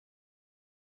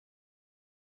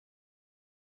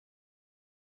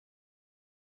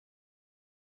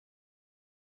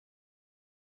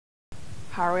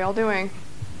How are we all doing?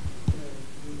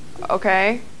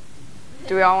 Okay.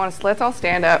 Do we all want to, let's all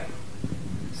stand up.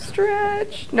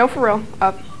 Stretch. No, for real.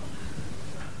 Up.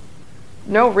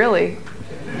 No, really.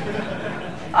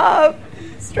 Up.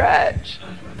 Stretch.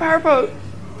 Power pose.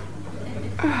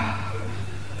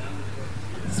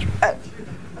 Stretch.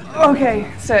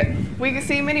 Okay, sit. We can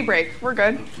see mini break. We're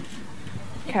good.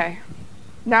 Okay.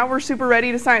 Now we're super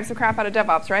ready to science the crap out of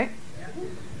DevOps, right?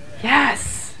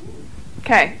 Yes.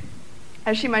 Okay.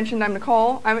 As she mentioned, I'm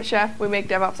Nicole. I'm at Chef. We make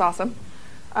DevOps awesome.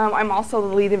 I'm also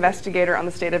the lead investigator on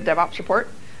the State of DevOps report.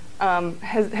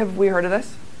 Have we heard of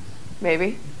this?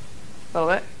 Maybe? A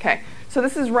little bit? Okay. So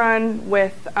this is run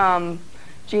with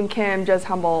Gene Kim, Jez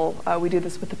Humble. We do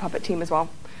this with the Puppet team as well.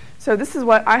 So this is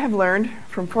what I have learned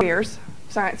from 4 years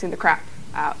sciencing the crap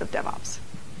out of DevOps.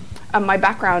 My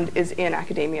background is in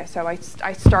academia, so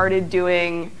I started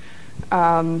doing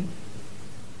some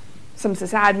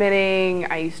sysadmining.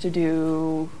 I used to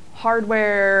do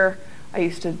hardware. I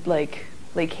used to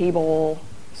lay cable,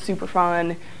 super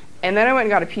fun. And then I went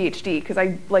and got a PhD because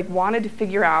I wanted to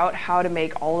figure out how to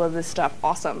make all of this stuff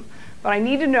awesome. But I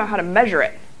needed to know how to measure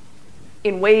it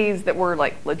in ways that were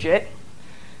legit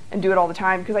and do it all the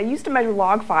time, because I used to measure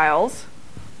log files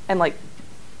and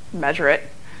measure it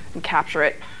and capture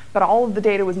it, but all of the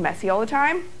data was messy all the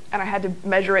time, and I had to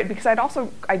measure it because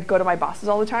I'd go to my bosses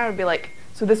all the time and be like,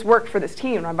 so this worked for this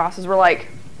team, and my bosses were like,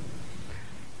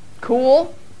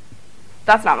 cool,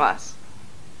 that's not us,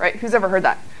 right? Who's ever heard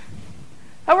that?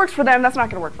 That works for them, that's not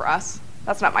gonna work for us.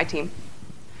 That's not my team.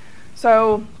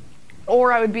 So,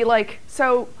 or I would be like,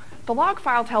 so the log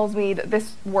file tells me that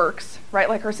this works, right?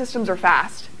 Our systems are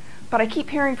fast, but I keep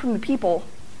hearing from the people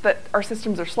that our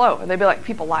systems are slow, and they'd be like,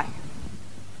 people lie.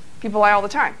 People lie all the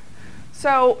time.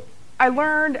 So I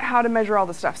learned how to measure all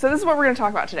this stuff. So this is what we're gonna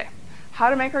talk about today. How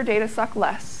to make our data suck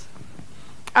less.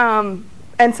 And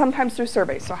sometimes through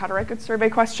surveys. So how to write good survey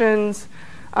questions,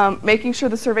 making sure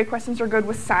the survey questions are good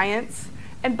with science.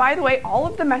 And by the way, all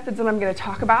of the methods that I'm gonna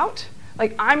talk about,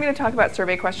 I'm gonna talk about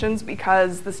survey questions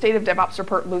because the State of DevOps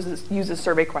report uses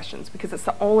survey questions, because it's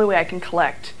the only way I can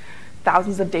collect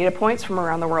thousands of data points from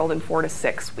around the world in 4 to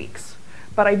 6 weeks.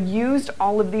 But I've used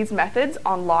all of these methods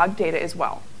on log data as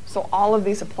well. So all of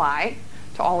these apply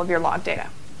to all of your log data.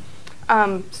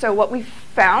 So what we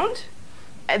found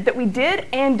that we did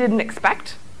and didn't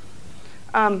expect,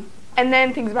 and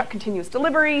then things about continuous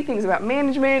delivery, things about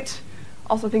management,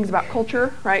 also things about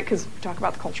culture, right? Because we talk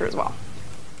about the culture as well.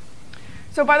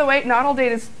 So by the way, not all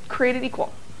data is created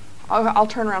equal. I'll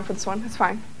turn around for this one, it's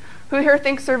fine. Who here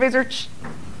thinks surveys are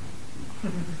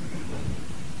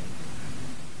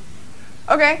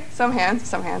Okay, some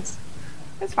hands.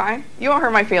 It's fine. You won't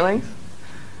hurt my feelings.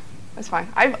 It's fine.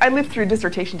 I lived through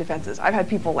dissertation defenses. I've had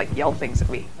people yell things at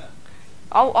me.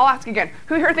 I'll ask again.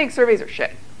 Who here thinks surveys are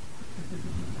shit?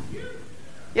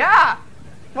 Yeah,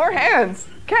 more hands.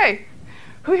 Okay.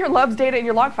 Who here loves data in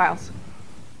your log files?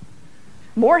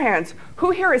 More hands.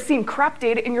 Who here has seen crap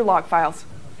data in your log files?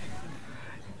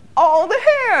 All the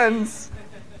hands.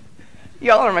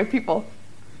 Y'all are my people.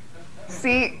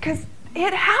 See, because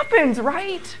it happens,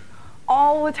 right?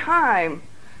 All the time.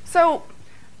 So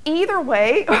either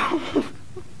way,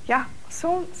 yeah,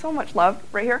 so much love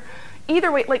right here.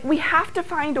 Either way, we have to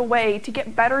find a way to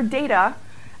get better data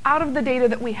out of the data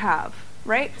that we have,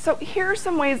 right? So here are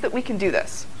some ways that we can do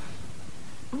this.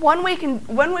 One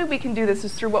way we can do this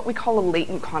is through what we call a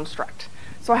latent construct.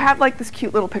 So I have this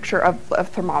cute little picture of a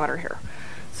thermometer here.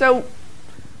 So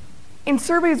in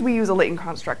surveys, we use a latent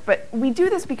construct, but we do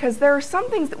this because there are some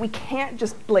things that we can't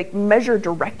just measure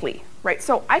directly, right?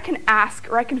 So I can ask,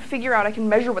 or I can figure out, I can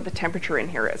measure what the temperature in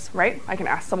here is, right? I can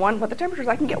ask someone what the temperature is,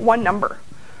 I can get one number.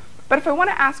 But if I want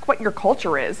to ask what your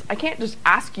culture is, I can't just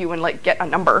ask you and get a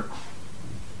number.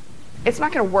 It's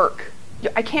not gonna work.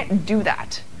 I can't do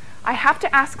that. I have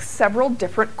to ask several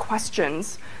different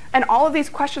questions, and all of these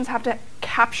questions have to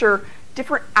capture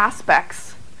different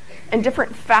aspects and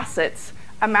different facets.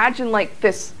 Imagine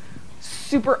this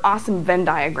super awesome Venn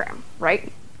diagram,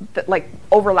 right? That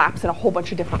overlaps in a whole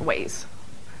bunch of different ways.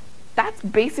 That's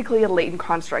basically a latent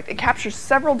construct. It captures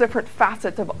several different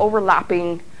facets of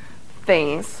overlapping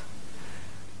things.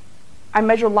 I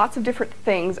measure lots of different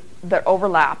things that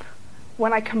overlap.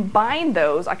 When I combine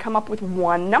those, I come up with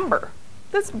one number.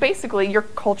 That's basically your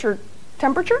culture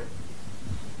temperature.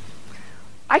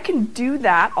 I can do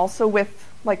that also with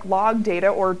log data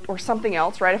or something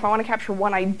else, right? If I want to capture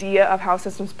one idea of how a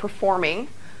system's performing,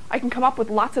 I can come up with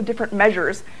lots of different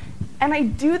measures. And I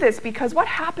do this because what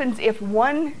happens if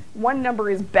one number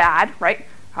is bad, right?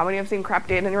 How many have seen crap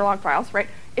data in your log files, right?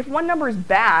 If one number is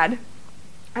bad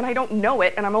and I don't know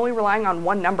it and I'm only relying on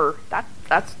one number, that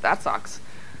sucks.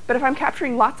 But if I'm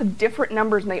capturing lots of different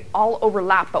numbers and they all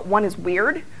overlap, but one is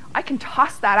weird, I can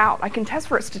toss that out. I can test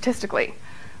for it statistically.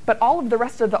 But all of the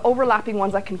rest of the overlapping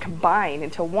ones I can combine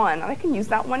into one, and I can use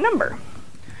that one number.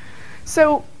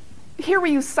 So here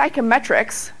we use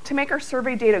psychometrics to make our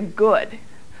survey data good,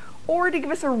 or to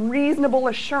give us a reasonable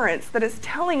assurance that it's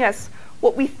telling us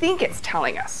what we think it's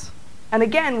telling us. And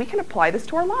again, we can apply this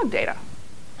to our log data.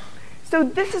 So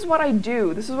this is what I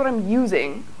do. This is what I'm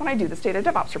using when I do this data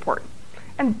DevOps report.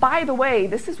 And by the way,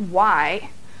 this is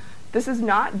why this is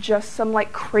not just some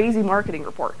like crazy marketing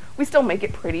report. We still make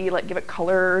it pretty, like give it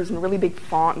colors and really big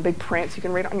font and big print so you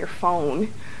can read it on your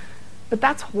phone. But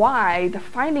that's why the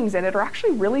findings in it are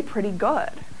actually really pretty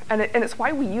good. And it's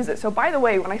why we use it. So by the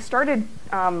way, when I started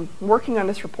working on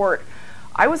this report,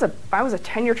 I was a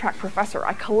tenure track professor.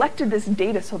 I collected this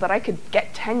data so that I could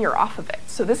get tenure off of it.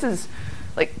 So this is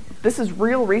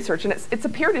real research, and it's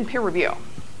appeared in peer review.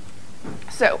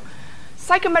 So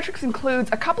psychometrics includes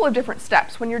a couple of different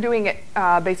steps when you're doing it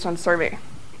based on survey.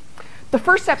 The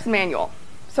first step's manual,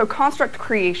 so construct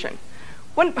creation.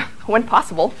 When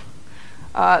possible,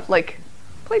 like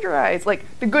plagiarize, like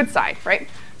the good side, right?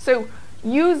 So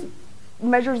use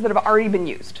measures that have already been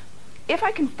used. If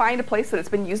I can find a place that it's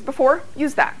been used before,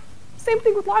 use that. Same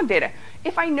thing with log data.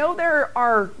 If I know there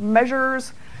are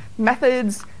measures,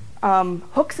 methods,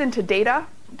 hooks into data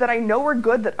that I know are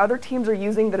good, that other teams are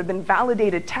using, that have been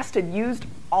validated, tested, used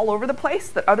all over the place,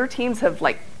 that other teams have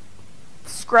like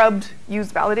scrubbed,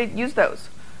 used, validated, use those.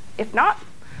 If not,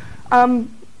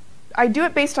 I do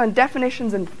it based on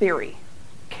definitions and theory.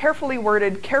 Carefully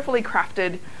worded, carefully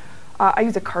crafted. I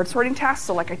use a card sorting task,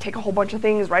 so like I take a whole bunch of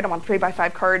things, write them on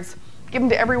 3x5 cards, give them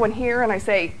to everyone here, and I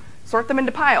say, sort them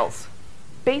into piles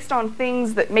based on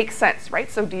things that make sense, right?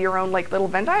 So do your own like little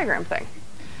Venn diagram thing.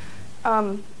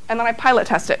 And then I pilot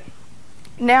test it.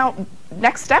 Now,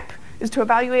 next step is to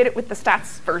evaluate it with the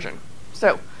stats version.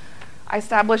 So I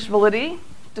establish validity,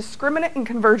 discriminant, and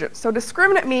convergence. So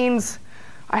discriminant means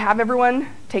I have everyone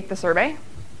take the survey.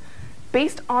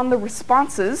 Based on the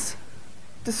responses,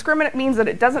 discriminant means that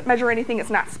it doesn't measure anything it's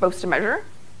not supposed to measure.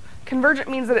 Convergent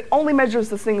means that it only measures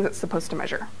the things it's supposed to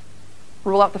measure.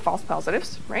 Rule out the false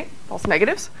positives, right? False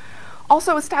negatives.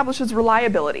 Also establishes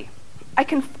reliability. I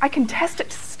can test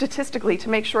it statistically to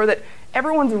make sure that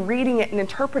everyone's reading it and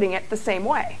interpreting it the same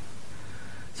way.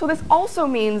 So this also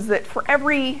means that for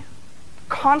every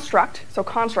construct, so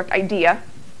construct, idea,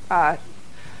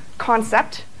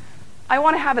 concept, I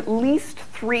want to have at least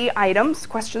 3 items,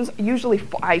 questions. Usually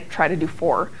I try to do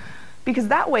 4, because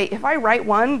that way if I write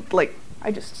one, like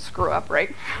I just screw up,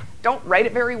 right? Don't write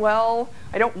it very well.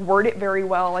 I don't word it very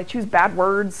well. I choose bad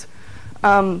words.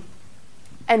 And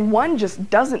one just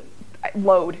doesn't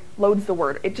loads the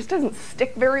word. It just doesn't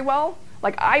stick very well.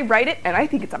 Like I write it and I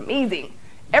think it's amazing.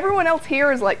 Everyone else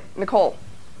here is like, Nicole,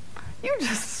 you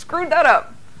just screwed that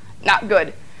up. Not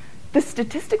good. The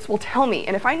statistics will tell me,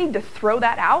 and if I need to throw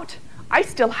that out, I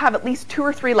still have at least 2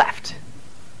 or 3 left.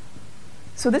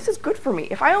 So this is good for me.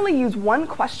 If I only use one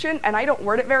question and I don't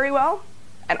word it very well,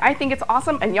 and I think it's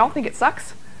awesome and y'all think it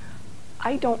sucks,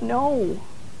 I don't know.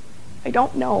 I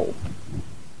don't know.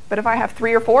 But if I have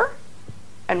 3 or 4,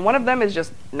 and one of them is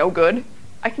just no good,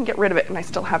 I can get rid of it and I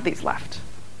still have these left.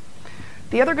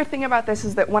 The other good thing about this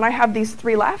is that when I have these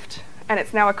 3 left, and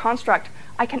it's now a construct,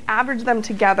 I can average them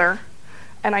together,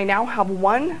 and I now have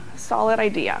one solid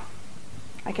idea.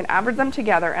 I can average them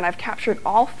together, and I've captured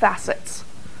all facets.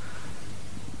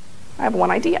 I have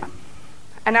one idea.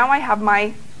 And now I have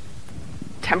my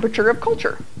temperature of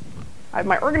culture. I have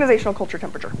my organizational culture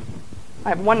temperature. I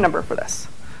have one number for this.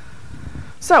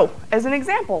 So, as an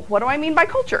example, what do I mean by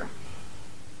culture?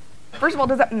 First of all,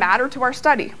 does it matter to our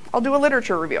study? I'll do a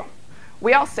literature review.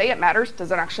 We all say it matters.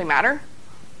 Does it actually matter?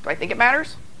 Do I think it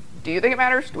matters? Do you think it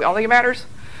matters? Do we all think it matters?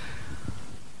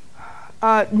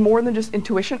 More than just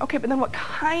intuition. Okay, but then what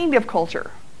kind of culture?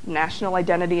 National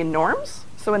identity and norms?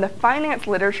 So in the finance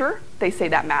literature, they say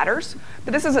that matters.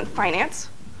 But this isn't finance,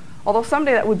 although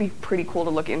someday that would be pretty cool to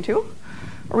look into.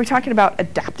 Are we talking about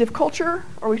adaptive culture?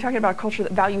 Or are we talking about a culture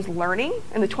that values learning?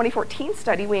 In the 2014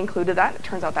 study, we included that. It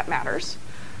turns out that matters.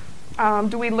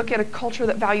 Do we look at a culture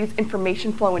that values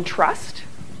information flow and trust?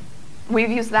 We've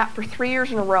used that for 3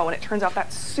 years in a row, and it turns out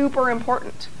that's super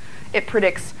important. It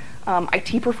predicts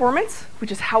IT performance,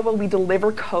 which is how well we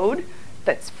deliver code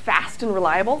that's fast and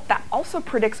reliable. That also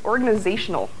predicts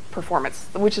organizational performance,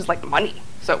 which is like money.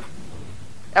 So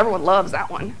everyone loves that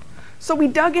one. So we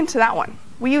dug into that one.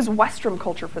 We use Westrom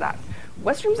culture for that.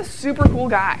 Westrom's a super cool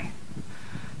guy.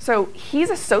 So he's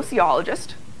a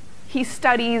sociologist. He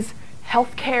studies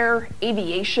healthcare,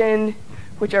 aviation,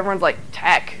 which everyone's like,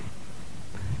 tech.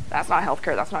 That's not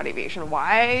healthcare, that's not aviation.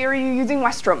 Why are you using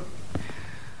Westrom?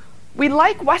 We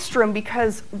like Westrom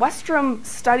because Westrom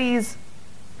studies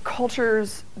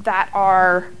cultures that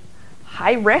are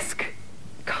high risk,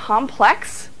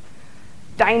 complex,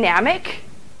 dynamic,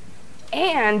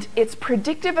 and it's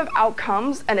predictive of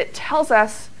outcomes, and it tells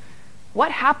us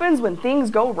what happens when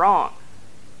things go wrong.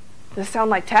 Does this sound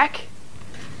like tech?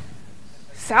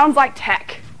 Sounds like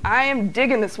tech. I am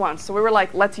digging this one. So we were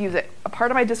like, let's use it. A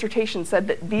part of my dissertation said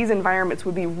that these environments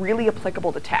would be really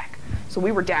applicable to tech. So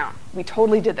we were down. We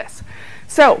totally did this.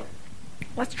 So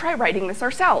let's try writing this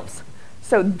ourselves.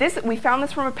 So we found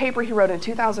this from a paper he wrote in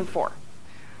 2004.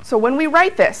 So when we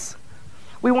write this,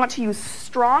 we want to use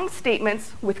strong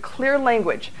statements with clear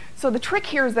language. So the trick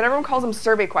here is that everyone calls them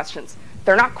survey questions.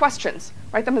 They're not questions.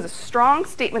 Write them as a strong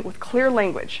statement with clear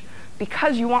language,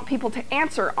 because you want people to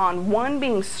answer on 1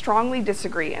 being strongly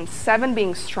disagree and 7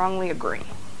 being strongly agree.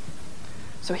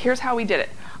 So here's how we did it.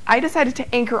 I decided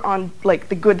to anchor on like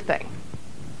the good thing,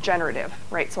 generative,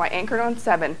 right? So I anchored on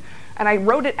 7, and I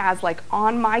wrote it as like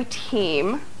on my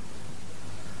team.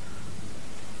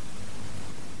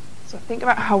 So think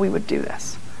about how we would do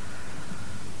this.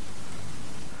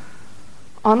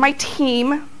 On my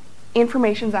team,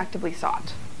 information's actively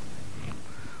sought.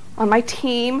 On my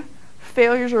team,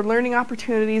 failures are learning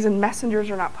opportunities and messengers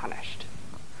are not punished.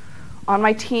 On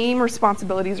my team,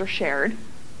 responsibilities are shared.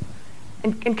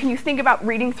 And can you think about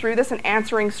reading through this and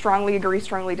answering strongly agree,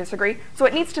 strongly disagree? So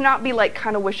it needs to not be like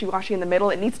kind of wishy-washy in the middle.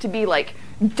 It needs to be like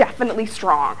definitely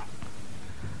strong.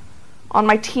 On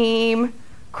my team,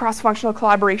 cross-functional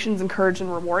collaboration is encouraged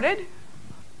and rewarded.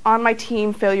 On my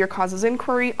team, failure causes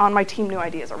inquiry. On my team, new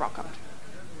ideas are welcomed.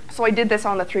 So I did this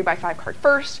on the 3x5 card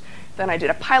first, then I did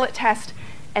a pilot test,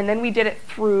 and then we did it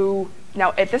through,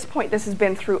 now at this point, this has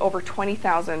been through over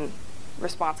 20,000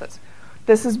 responses.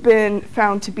 This has been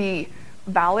found to be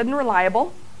valid and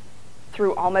reliable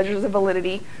through all measures of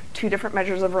validity, 2 different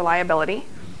measures of reliability,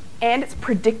 and it's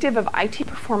predictive of IT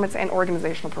performance and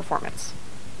organizational performance.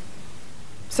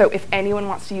 So if anyone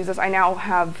wants to use this,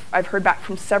 I've heard back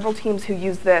from several teams who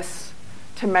use this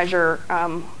to measure,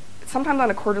 sometimes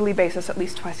on a quarterly basis, at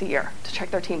least twice a year, to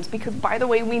check their teams. Because by the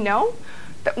way, we know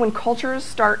that when cultures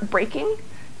start breaking,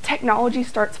 technology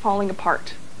starts falling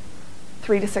apart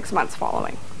 3 to 6 months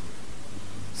following.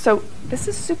 So this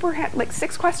is like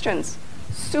 6 questions,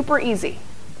 super easy,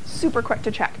 super quick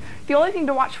to check. The only thing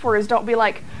to watch for is don't be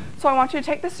like, so I want you to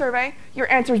take this survey,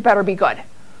 your answers better be good.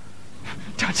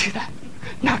 Don't do that.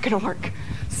 Not gonna work.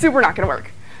 Super not gonna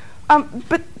work.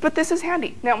 But this is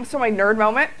handy. Now, so my nerd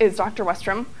moment is Dr.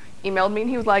 Westrom emailed me and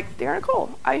he was like, "Dear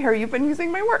Nicole, I hear you've been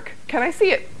using my work. Can I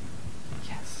see it?"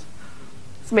 Yes.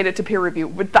 It's made it to peer review,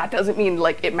 but that doesn't mean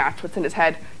like it matched what's in his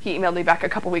head. He emailed me back a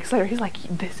couple weeks later. He's like,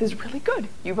 "This is really good.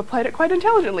 You've applied it quite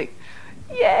intelligently."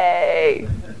 Yay!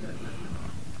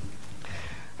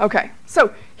 Okay,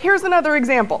 so here's another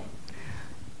example.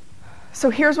 So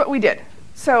here's what we did.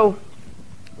 So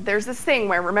there's this thing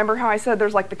where, remember how I said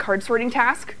there's like the card sorting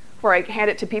task, where I hand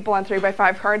it to people on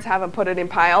 3x5 cards, have them put it in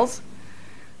piles?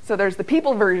 So there's the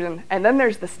people version, and then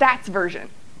there's the stats version,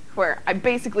 where I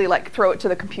basically like throw it to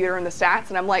the computer and the stats,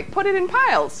 and I'm like, put it in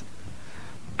piles.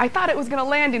 I thought it was gonna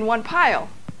land in one pile.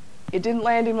 It didn't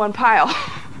land in one pile.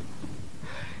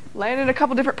 Landed in a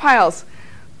couple different piles.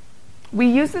 We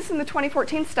used this in the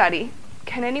 2014 study.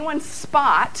 Can anyone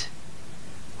spot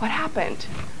what happened?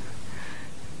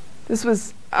 This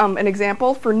was an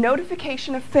example for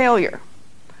notification of failure.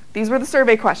 These were the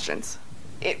survey questions.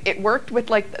 It worked with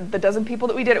like the dozen people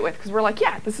that we did it with, because we're like,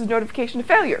 yeah, this is notification of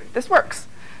failure. This works.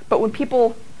 But when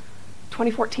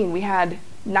 2014, we had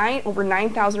over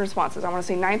 9,000 responses. I want to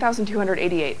say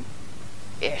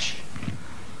 9,288-ish,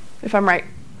 if I'm right.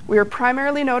 We were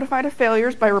primarily notified of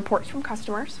failures by reports from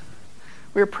customers.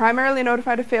 We were primarily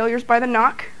notified of failures by the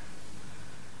NOC.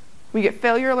 We get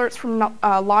failure alerts from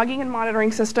logging and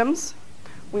monitoring systems.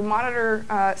 We monitor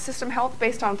system health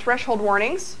based on threshold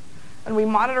warnings, and we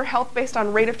monitor health based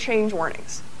on rate of change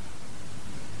warnings.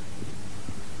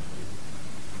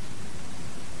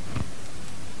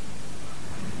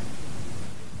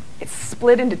 It's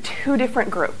split into 2 different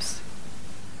groups.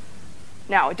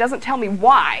 Now, it doesn't tell me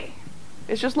why.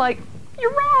 It's just like,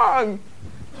 you're wrong.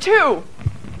 2.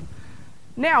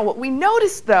 Now, what we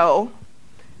noticed, though,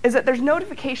 is that there's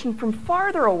notification from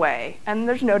farther away, and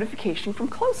there's notification from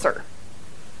closer.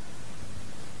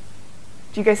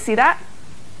 Do you guys see that?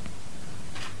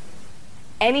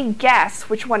 Any guess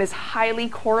which one is highly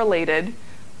correlated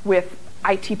with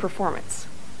IT performance?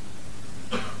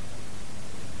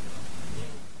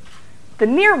 The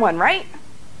near one, right?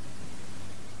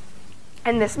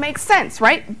 And this makes sense,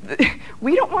 right?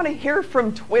 We don't want to hear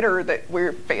from Twitter that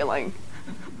we're failing.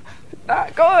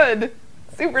 Not good.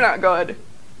 Super not good.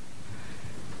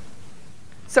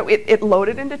 So it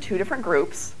loaded into 2 different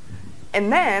groups.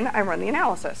 And then I run the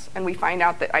analysis. And we find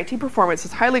out that IT performance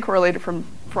is highly correlated from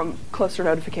cluster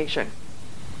notification.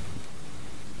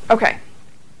 OK.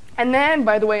 And then,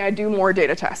 by the way, I do more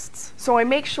data tests. So I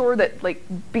make sure that, like,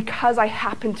 because I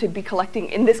happen to be collecting,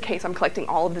 in this case, I'm collecting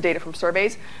all of the data from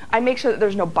surveys, I make sure that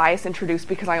there's no bias introduced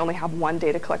because I only have one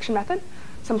data collection method.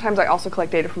 Sometimes I also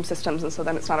collect data from systems, and so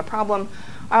then it's not a problem.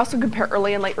 I also compare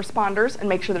early and late responders and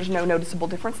make sure there's no noticeable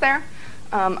difference there.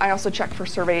 I also check for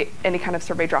any kind of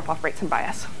survey drop-off rates and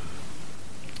bias.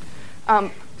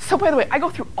 So by the way, I go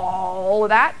through all of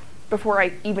that before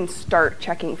I even start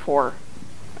checking for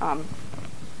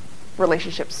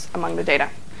relationships among the data.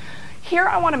 Here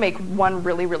I want to make one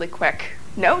really, really quick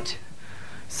note.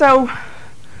 So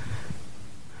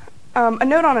a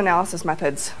note on analysis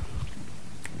methods.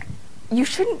 You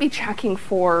shouldn't be checking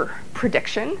for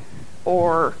prediction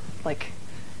or like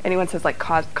anyone says like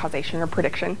causation or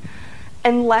prediction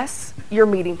unless you're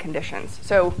meeting conditions.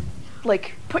 So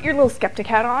like put your little skeptic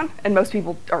hat on, and most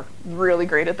people are really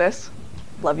great at this.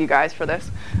 Love you guys for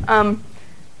this.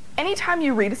 Anytime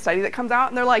you read a study that comes out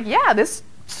and they're like, yeah, this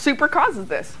super causes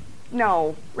this.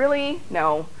 No, really?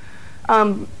 No.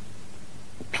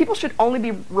 People should only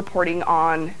be reporting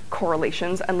on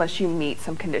correlations unless you meet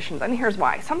some conditions. And here's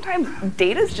why. Sometimes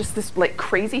data is just this like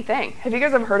crazy thing. Have you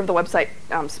guys ever heard of the website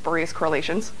Spurious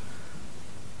Correlations?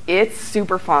 It's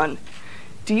super fun.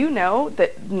 Do you know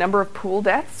that the number of pool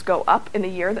deaths go up in the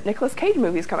year that Nicolas Cage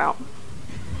movies come out?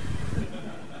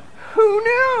 Who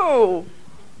knew?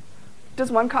 Does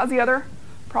one cause the other?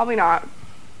 Probably not.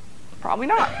 Probably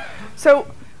not. So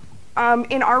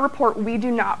in our report, we do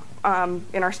not,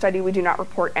 in our study, we do not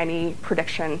report any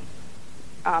prediction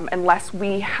unless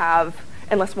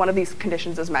one of these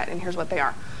conditions is met, and here's what they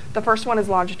are. The first one is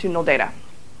longitudinal data.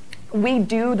 We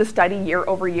do the study year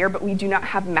over year, but we do not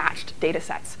have matched data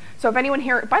sets. So if anyone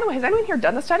here, by the way, has anyone here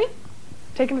done the study?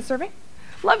 Taken the survey?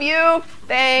 Love you,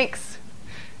 thanks.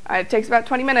 It takes about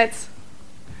 20 minutes.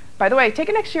 By the way, take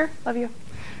it next year, love you.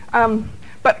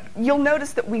 But you'll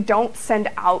notice that we don't send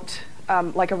out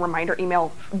like a reminder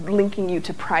email linking you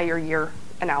to prior year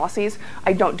analyses.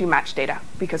 I don't do match data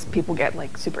because people get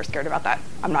like super scared about that.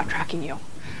 I'm not tracking you.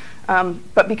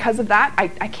 But because of that,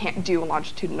 I can't do a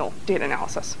longitudinal data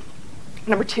analysis.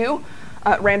 Number 2,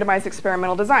 randomized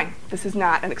experimental design. This is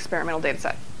not an experimental data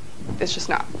set. It's just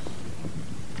not.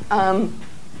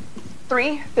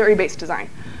 3, theory-based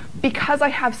design. Because I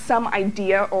have some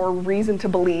idea or reason to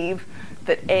believe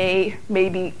that A may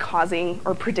be causing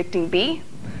or predicting B,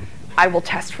 I will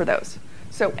test for those.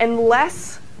 So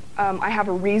unless I have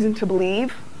a reason to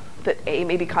believe that A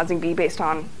may be causing B based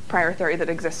on prior theory that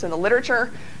exists in the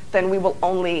literature, then we will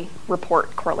only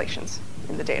report correlations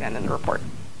in the data and in the report.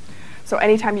 So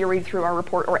anytime you read through our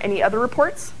report or any other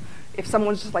reports, if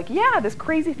someone's just like, yeah, this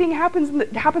crazy thing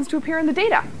happens to appear in the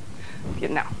data, you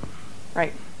know,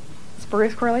 right?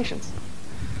 Spurious correlations.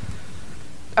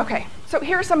 OK, so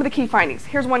here are some of the key findings.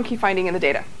 Here's one key finding in the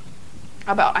data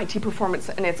about IT performance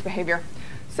and its behavior.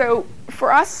 So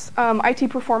for us, IT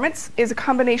performance is a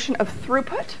combination of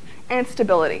throughput and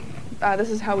stability. This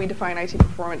is how we define IT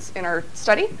performance in our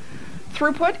study.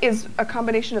 Throughput is a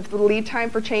combination of the lead time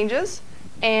for changes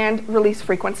and release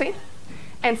frequency.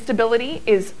 And stability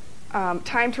is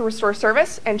time to restore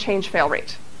service and change fail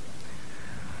rate.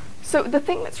 So the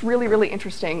thing that's really, really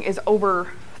interesting is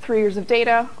over 3 years of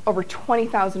data, over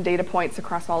 20,000 data points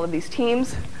across all of these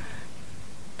teams,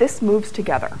 this moves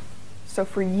together. So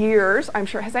for years, I'm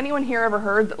sure, has anyone here ever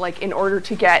heard that like in order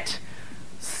to get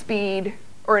speed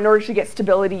or in order to get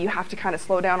stability, you have to kind of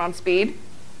slow down on speed?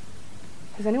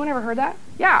 Has anyone ever heard that?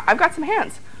 Yeah, I've got some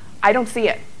hands. I don't see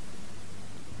it.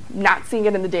 Not seeing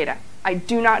it in the data. I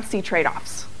do not see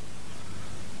trade-offs.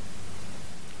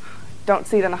 Don't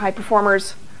see it in the high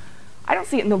performers. I don't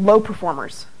see it in the low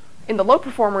performers. In the low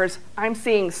performers, I'm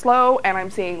seeing slow and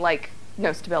I'm seeing like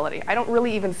no stability. I don't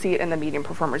really even see it in the medium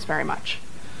performers very much.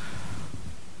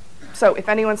 So if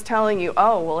anyone's telling you,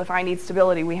 oh, well, if I need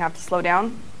stability, we have to slow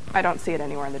down, I don't see it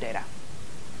anywhere in the data.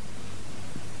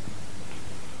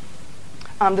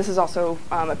 This has also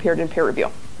appeared in peer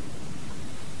review.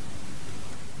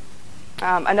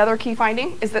 Another key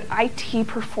finding is that IT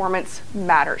performance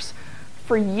matters.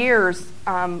 For years,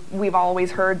 we've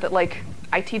always heard that like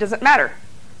IT doesn't matter.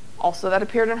 Also, that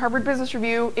appeared in Harvard Business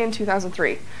Review in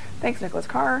 2003. Thanks, Nicholas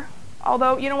Carr.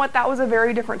 Although, you know what? That was a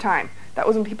very different time. That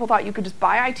was when people thought you could just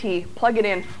buy IT, plug it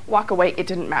in, walk away. It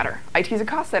didn't matter. IT is a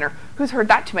cost center. Who's heard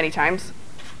that too many times?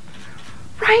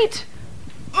 Right?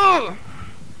 Ugh.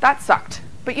 That sucked.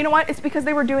 But you know what? It's because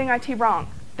they were doing IT wrong.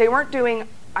 They weren't doing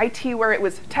IT where it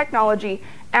was technology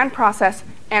and process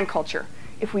and culture.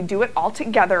 If we do it all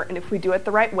together and if we do it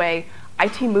the right way,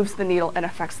 IT moves the needle and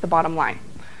affects the bottom line.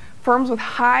 Firms with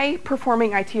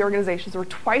high-performing IT organizations were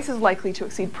twice as likely to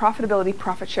exceed profitability,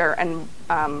 profit share, and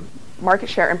market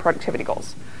share and productivity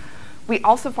goals. We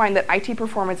also find that IT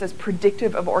performance is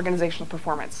predictive of organizational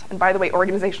performance. And by the way,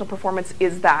 organizational performance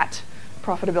is that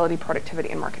profitability, productivity,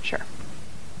 and market share.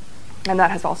 And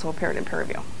that has also appeared in peer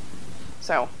review.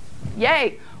 So,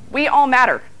 yay, we all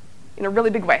matter in a really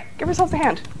big way. Give yourselves a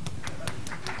hand.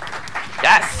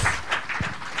 Yes.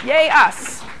 Yay,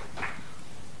 us.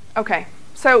 Okay,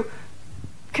 so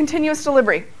continuous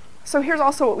delivery. So here's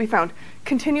also what we found.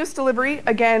 Continuous delivery,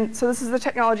 again, so this is the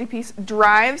technology piece,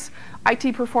 drives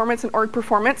IT performance and org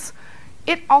performance.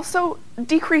 It also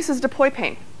decreases deploy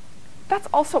pain. That's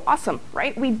also awesome,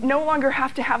 right? We no longer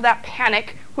have to have that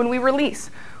panic when we release.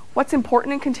 What's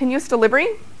important in continuous delivery?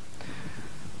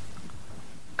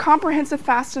 Comprehensive,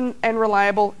 fast, and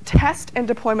reliable test and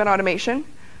deployment automation,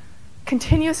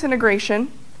 continuous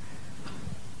integration,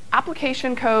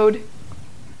 application code,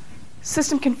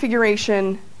 system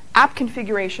configuration, app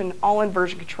configuration, all in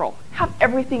version control. Have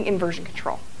everything in version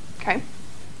control, okay?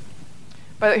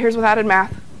 But here's with added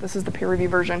math. This is the peer review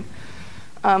version.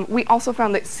 We also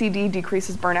found that CD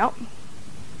decreases burnout.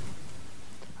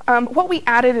 What we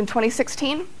added in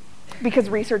 2016, because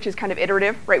research is kind of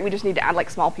iterative, right? We just need to add like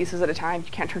small pieces at a time.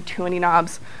 You can't turn too many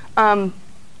knobs.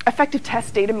 Effective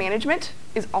test data management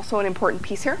is also an important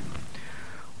piece here.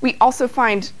 We also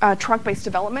find trunk-based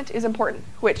development is important,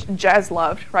 which Jez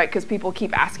loved, right? Because people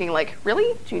keep asking, like,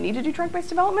 really? Do you need to do trunk-based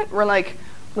development? We're like,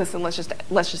 listen, let's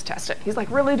just test it. He's like,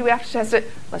 really? Do we have to test it?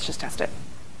 Let's just test it.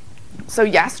 So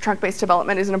yes, trunk-based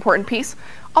development is an important piece.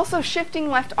 Also, shifting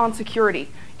left on security.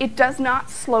 It does not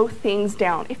slow things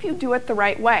down if you do it the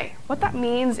right way. What that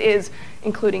means is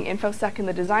including InfoSec in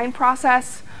the design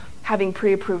process, having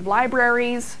pre-approved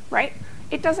libraries, right?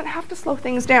 It doesn't have to slow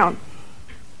things down.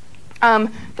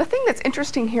 The thing that's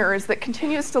interesting here is that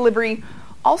continuous delivery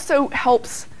also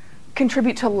helps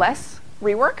contribute to less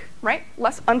rework, right?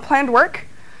 Less unplanned work,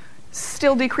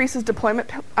 still decreases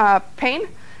deployment pain.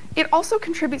 It also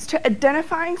contributes to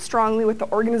identifying strongly with the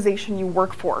organization you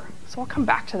work for. So I'll come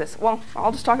back to this. Well,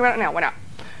 I'll just talk about it now. Why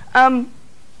not?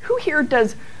 Who here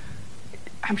does,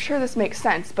 I'm sure this makes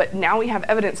sense, but now we have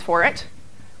evidence for it.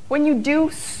 When you do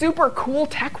super cool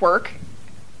tech work,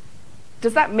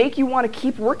 does that make you want to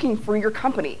keep working for your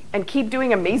company and keep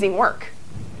doing amazing work?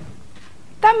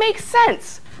 That makes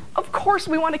sense. Of course,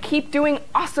 we want to keep doing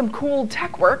awesome, cool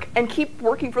tech work and keep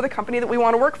working for the company that we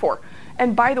want to work for.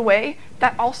 And by the way,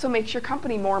 that also makes your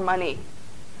company more money.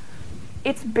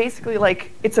 It's basically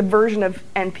like, it's a version of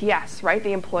NPS, right?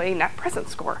 The Employee Net Present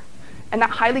Score. And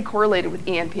that highly correlated with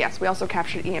eNPS. We also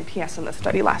captured eNPS in the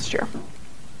study last year.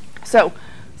 So,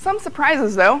 some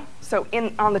surprises though. So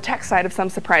on the tech side of some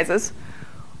surprises,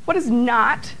 what is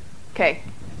not, okay,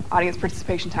 audience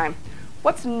participation time.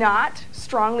 What's not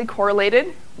strongly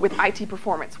correlated with IT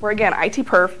performance? Where again, IT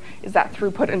perf is that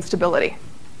throughput and stability.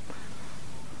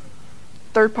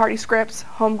 Third-party scripts,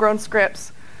 homegrown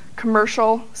scripts,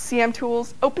 commercial CM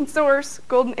tools, open source,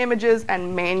 golden images,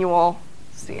 and manual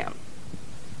CM.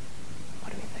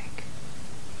 What do we think?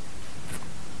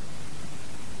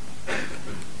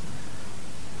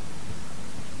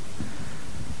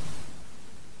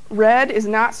 Red is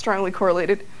not strongly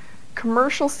correlated.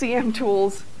 Commercial CM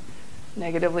tools,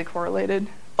 negatively correlated.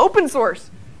 Open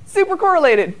source, super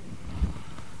correlated.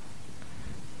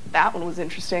 That one was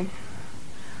interesting.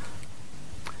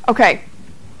 Okay,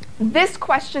 this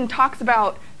question talks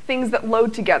about things that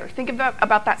load together. Think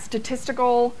about that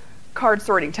statistical card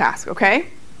sorting task, okay?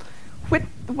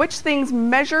 Which things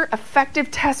measure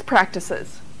effective test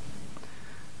practices?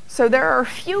 So there are a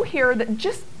few here that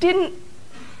just didn't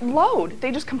load.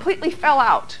 They just completely fell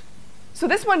out. So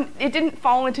this one, it didn't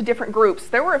fall into different groups.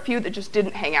 There were a few that just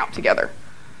didn't hang out together.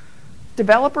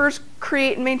 Developers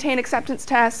create and maintain acceptance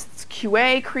tests.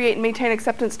 QA create and maintain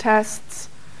acceptance tests.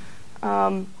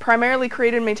 Primarily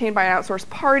created and maintained by an outsourced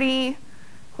party.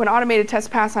 When automated tests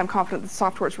pass, I'm confident the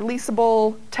software is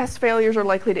releasable. Test failures are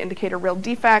likely to indicate a real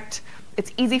defect.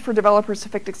 It's easy for developers to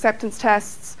fix acceptance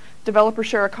tests. Developers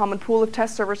share a common pool of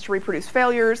test servers to reproduce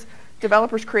failures.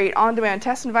 Developers create on-demand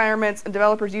test environments, and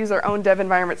developers use their own dev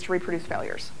environments to reproduce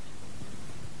failures.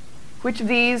 Which of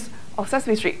these, oh,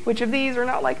 Sesame Street, which of these are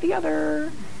not like the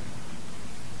other?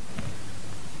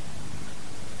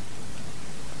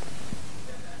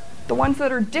 The ones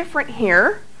that are different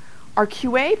here are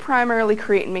QA primarily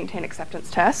create and maintain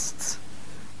acceptance tests,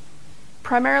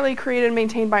 primarily created and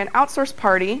maintained by an outsourced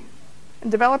party,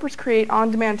 and developers create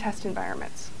on-demand test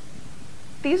environments.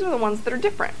 These are the ones that are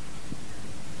different.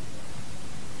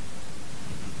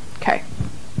 Okay.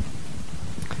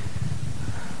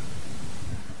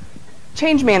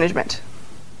 Change management.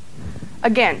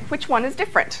 Again, which one is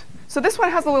different? So this one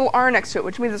has a little R next to it,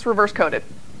 which means it's reverse coded.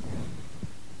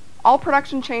 All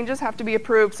production changes have to be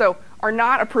approved, so are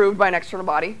not approved by an external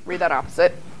body. Read that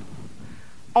opposite.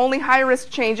 Only high-risk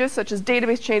changes, such as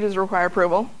database changes, require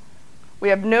approval. We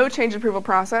have no change approval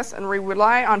process, and we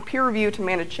rely on peer review to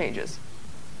manage changes.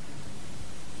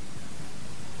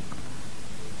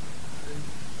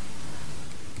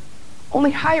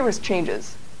 Only high-risk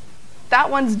changes. That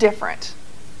one's different.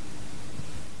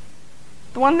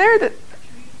 The one there that...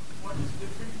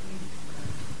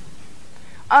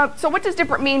 So what does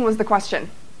different mean was the question.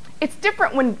 It's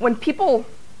different when people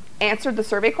answered the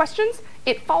survey questions.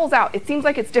 It falls out. It seems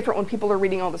like it's different when people are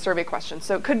reading all the survey questions.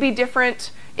 So it could be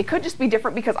different. It could just be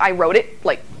different because I wrote it,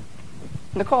 like,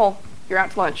 Nicole, you're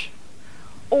out to lunch.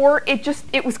 Or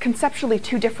it was conceptually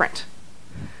too different.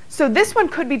 So this one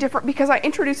could be different because I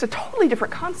introduced a totally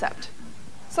different concept.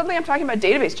 Suddenly I'm talking about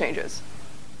database changes.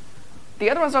 The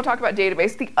other ones don't talk about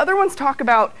database. The other ones talk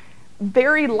about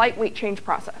very lightweight change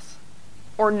process,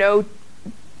 or no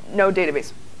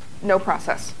database, no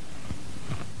process.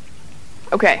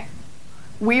 Okay,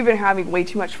 we've been having way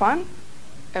too much fun,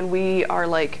 and we are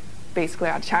like basically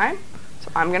out of time,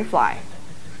 so I'm gonna fly.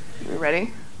 You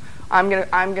ready? I'm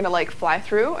gonna like fly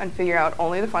through and figure out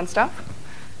only the fun stuff,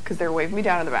 because they're waving me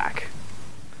down in the back.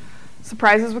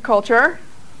 Surprises with culture.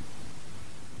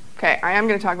 Okay, I am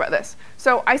going to talk about this.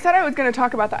 So I said I was going to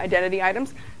talk about the identity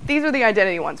items. These are the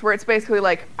identity ones, where it's basically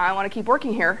like, I want to keep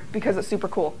working here because it's super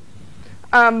cool.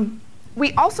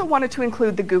 We also wanted to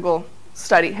include the Google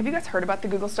study. Have you guys heard about the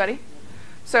Google study?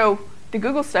 So the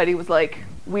Google study was like,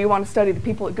 we want to study the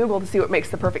people at Google to see what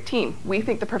makes the perfect team. We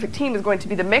think the perfect team is going to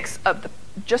be the mix of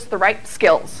just the right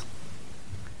skills.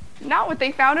 Not what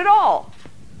they found at all.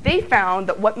 They found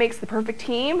that what makes the perfect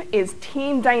team is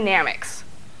team dynamics.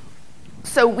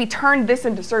 So we turned this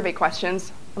into survey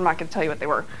questions. I'm not going to tell you what they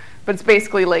were, but it's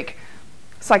basically like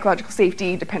psychological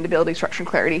safety, dependability, structure, and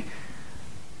clarity.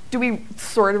 Do we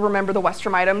sort of remember the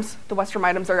Westrom items? The Westrom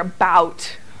items are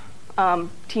about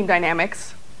team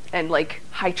dynamics and like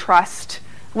high trust,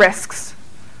 risks.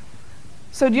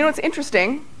 So do you know what's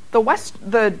interesting?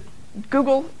 The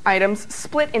Google items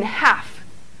split in half.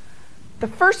 The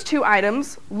first two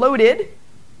items loaded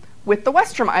with the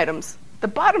Westrom items. The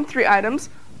bottom three items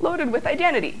loaded with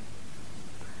identity.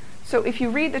 So if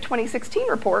you read the 2016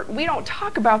 report, we don't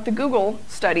talk about the Google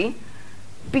study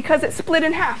because it's split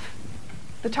in half.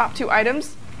 The top two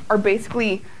items are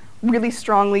basically really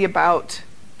strongly about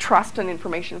trust and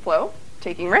information flow,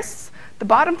 taking risks. The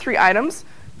bottom three items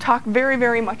talk very,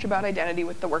 very much about identity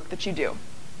with the work that you do.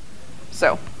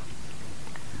 So,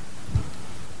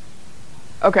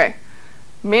 okay,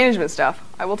 management stuff.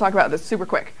 I will talk about this super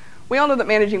quick. We all know that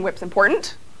managing WIP's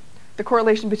important. The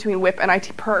correlation between WIP and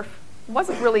IT perf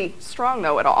wasn't really strong,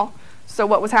 though, at all. So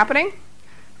what was happening?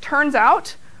 Turns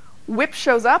out, WIP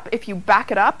shows up if you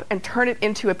back it up and turn it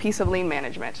into a piece of lean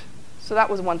management. So that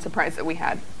was one surprise that we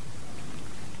had.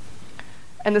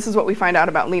 And this is what we find out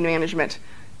about lean management.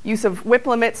 Use of WIP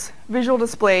limits, visual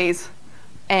displays,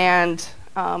 and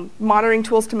monitoring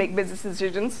tools to make business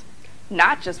decisions,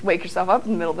 not just wake yourself up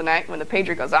in the middle of the night when the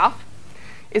pager goes off,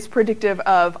 is predictive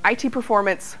of IT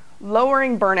performance,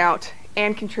 lowering burnout,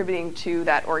 and contributing to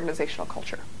that organizational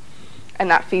culture. And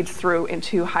that feeds through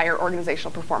into higher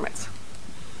organizational performance.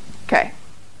 Okay,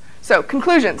 so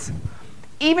conclusions.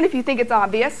 Even if you think it's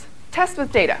obvious, test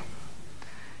with data.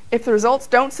 If the results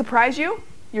don't surprise you,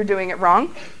 you're doing it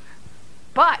wrong.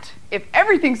 But if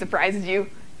everything surprises you,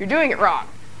 you're doing it wrong.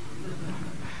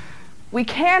 We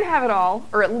can have it all,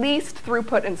 or at least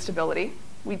throughput and stability.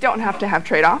 We don't have to have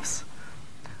trade-offs.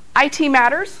 IT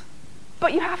matters,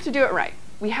 but you have to do it right.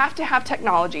 We have to have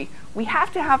technology, we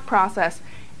have to have process,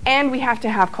 and we have to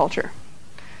have culture.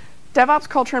 DevOps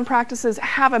culture and practices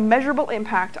have a measurable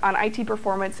impact on IT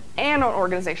performance and on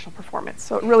organizational performance,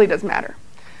 so it really does matter.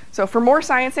 So for more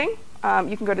sciencing,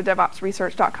 you can go to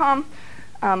DevOpsResearch.com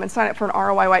and sign up for an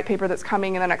ROI white paper that's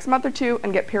coming in the next month or two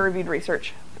and get peer-reviewed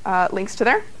research. Links to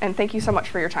there, and thank you so much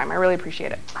for your time. I really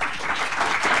appreciate it.